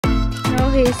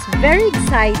he's very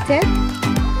excited.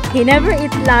 He never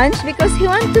eat lunch because he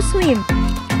wants to swim.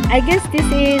 I guess this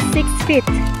is 6 feet.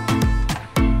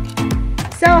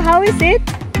 So how is it?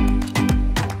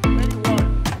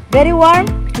 Very warm.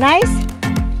 Nice.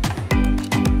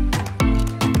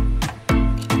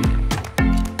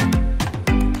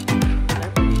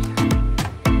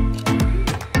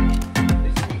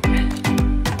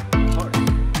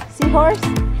 Seahorse?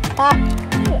 Ah.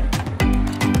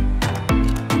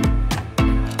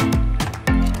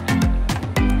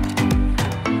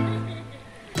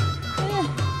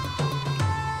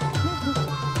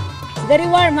 It's very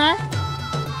warm, ha?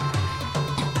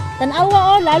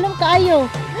 Tanawa, oh, lalong kaayo.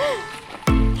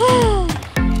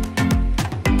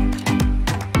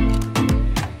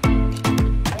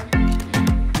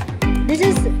 This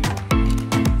is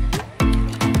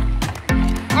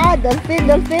dolphin.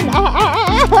 Dolphin.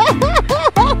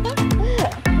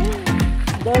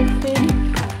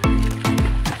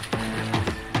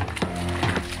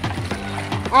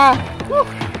 Whew,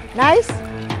 nice.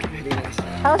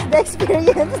 How's the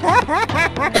experience?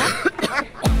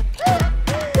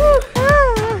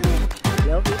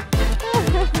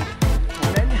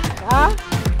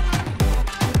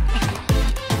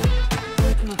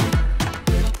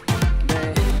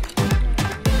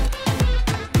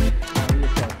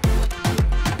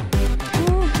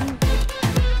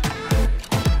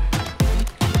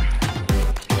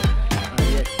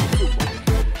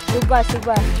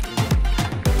 Suba.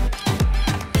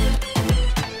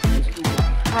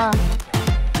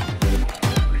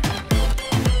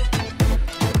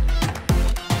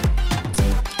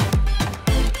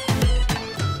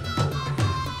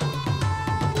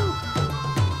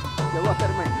 The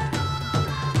waterman.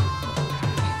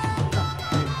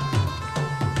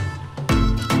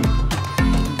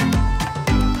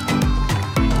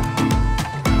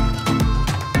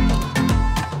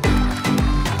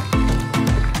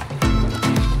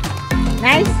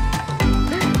 Nice.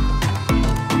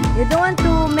 You don't want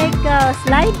to make a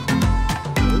slide?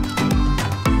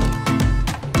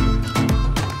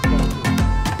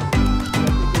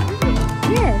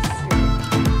 Yes.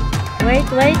 Wait.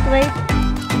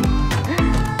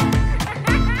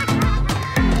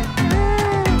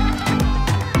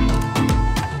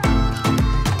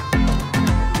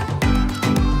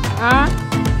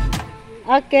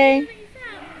 Okay.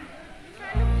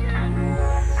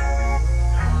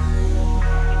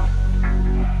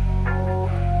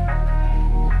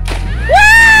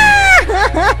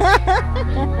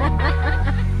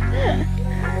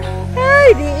 Ay,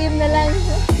 diim na lang.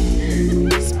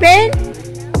 Spin?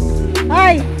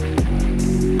 Ay.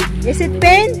 Is it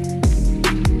pain?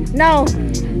 No.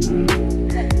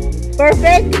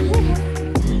 Perfect.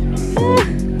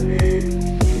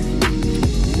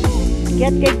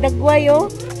 Get cake dagway, oh.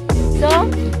 So,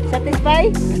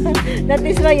 satisfied? That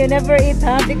is why you never eat,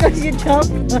 huh? Because you jump.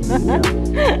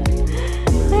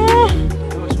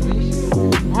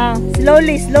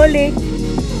 Slowly. Slowly.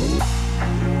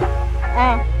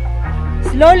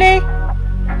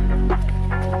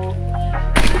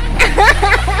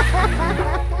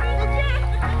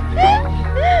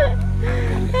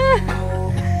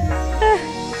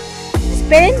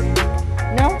 Spin?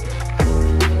 No?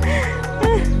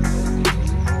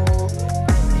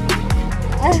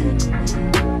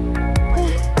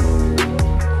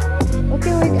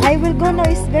 Okay, wait. I will go now.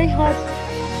 It's very hot.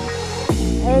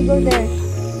 I will go there.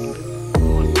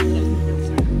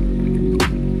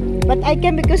 But I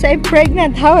can because I'm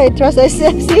pregnant. How I trust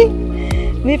myself? See?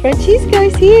 My Francisco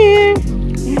is here.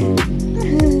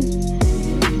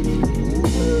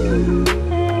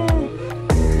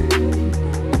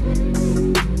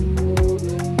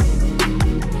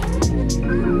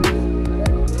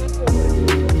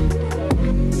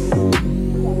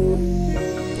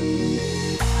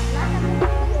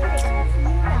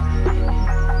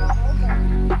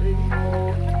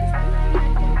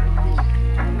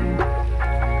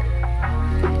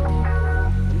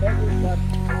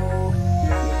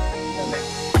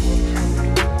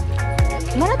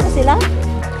 Mana to sila?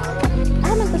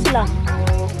 Man to sila?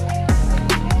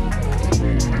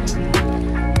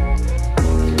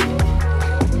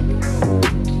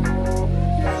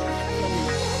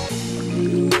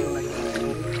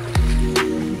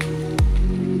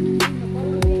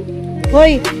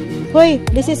 Hoy,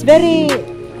 this is very...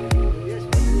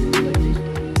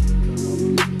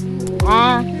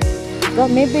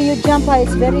 Well, maybe you jump,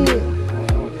 it's very...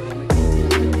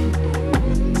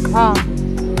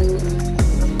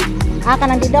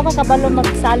 Kanang di daw ka kabalo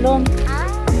magsalom.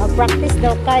 Practice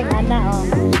daw kay ana,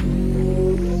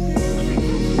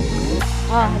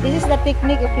 this is the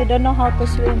technique if you don't know how to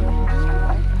swim.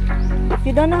 If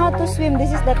you don't know how to swim,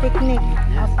 this is the technique.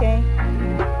 Yes. Okay.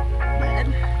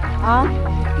 Ah?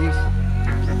 This.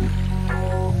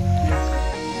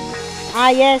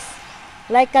 Ah, yes.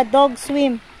 Like a dog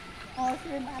swim. Oh,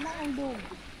 swim anak ang dog.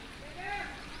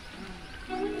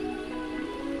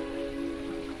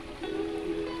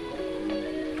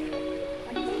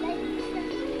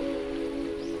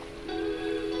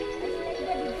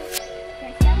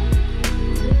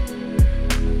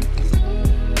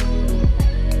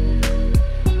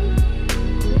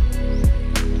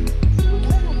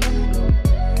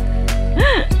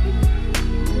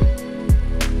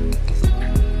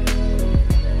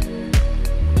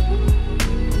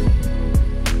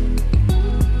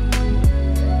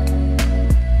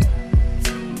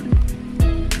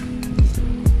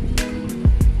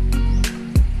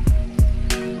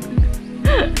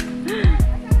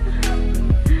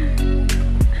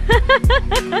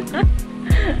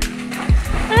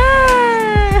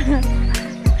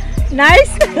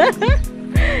 Nice.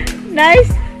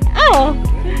 Nice. Oh.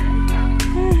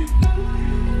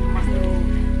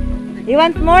 You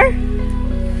want more?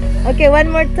 Okay, one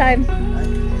more time.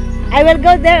 I will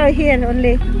go there or here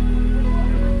only.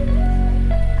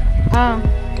 Ah.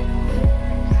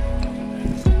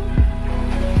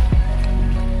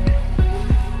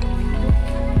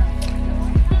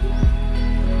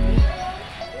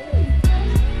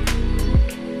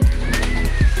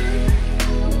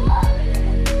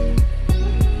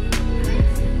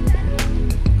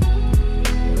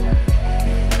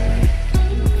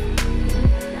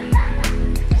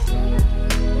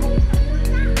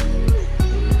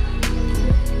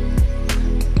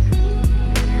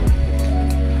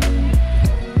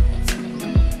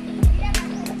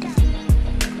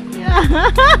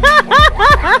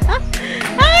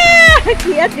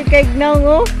 Kiat di kay gnaw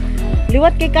oh.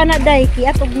 Liwat kay kanaday,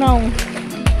 kiat og gnaw.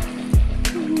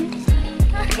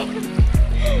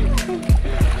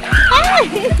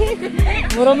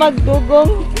 Muro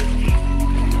magdugong.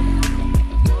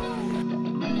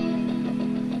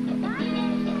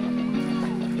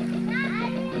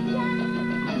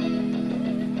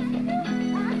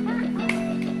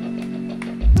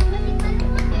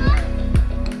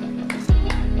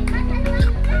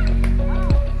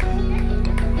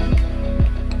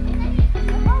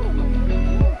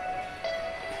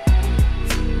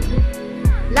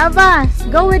 Lava,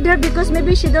 go with her because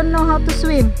maybe she don't know how to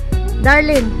swim.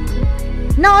 Darling.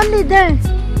 No, only there.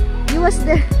 You was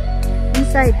there.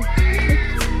 Inside.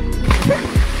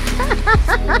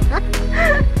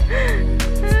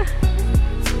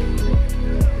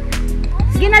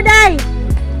 Sige na, Day.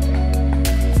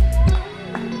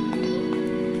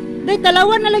 Day,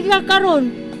 talawan na lagi ka karon.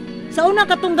 Sa una,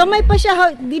 katong gamay pa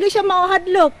siya. Dili siya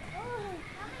mauhadlok.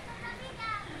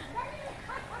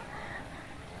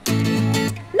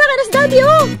 Nakaras daddy,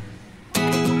 oh!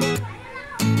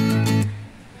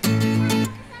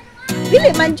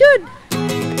 Dili man, Jude.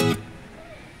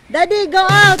 Daddy, go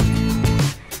out.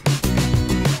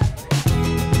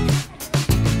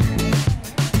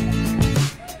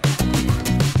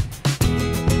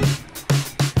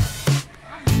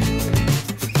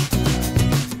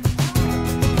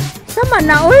 Sama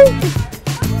na, oy.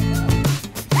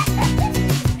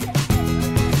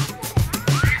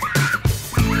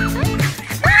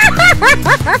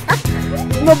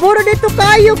 Maburo dito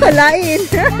kayo, kalain.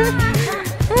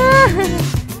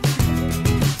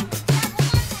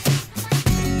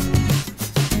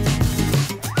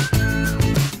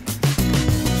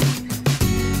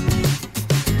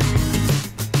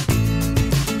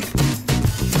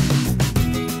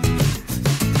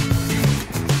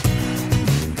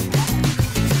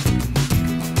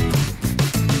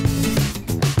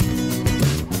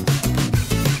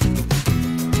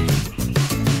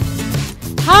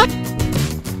 Ha?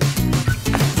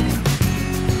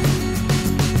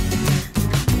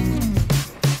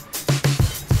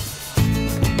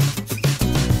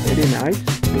 Very nice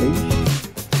place.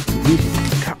 This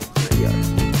cup here.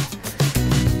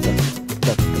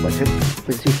 That's the budget.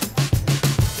 Let's see.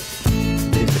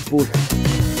 There's the pool.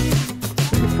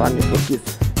 Very fun for kids.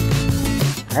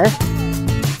 Eh?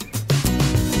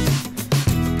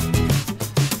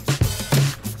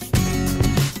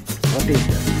 What is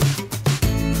that?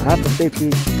 Potato.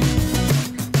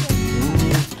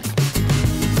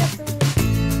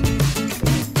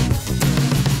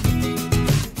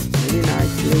 Very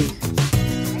nice place.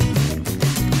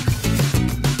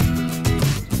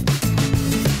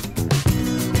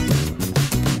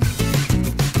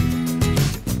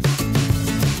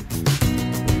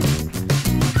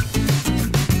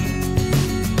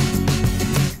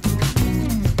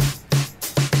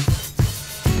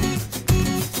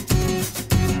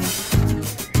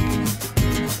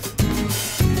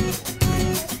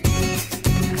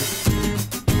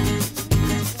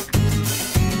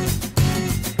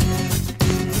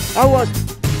 How was?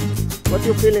 What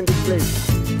you feel in this place?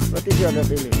 What is your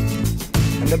feeling?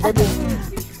 And the baby?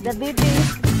 The baby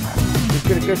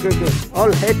is Good.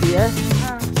 All happy, eh?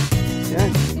 Yeah.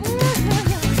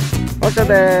 Also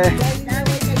the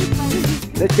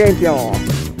champion.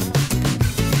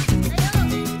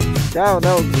 Ciao,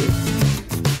 doggy.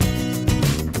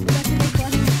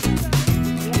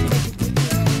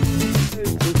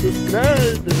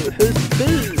 Subscribe to his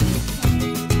team.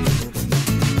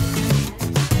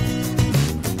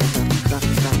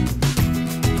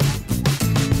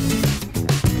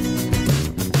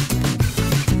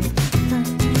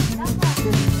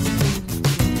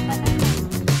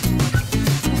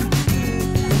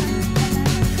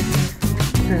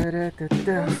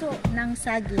 puso ng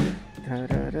saging.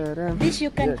 This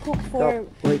you can cook for...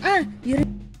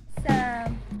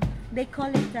 they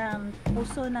call it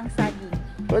puso ng saging.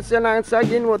 Puso ng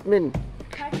saging, what mean?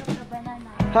 Heart of the banana.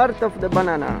 Heart of the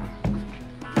banana.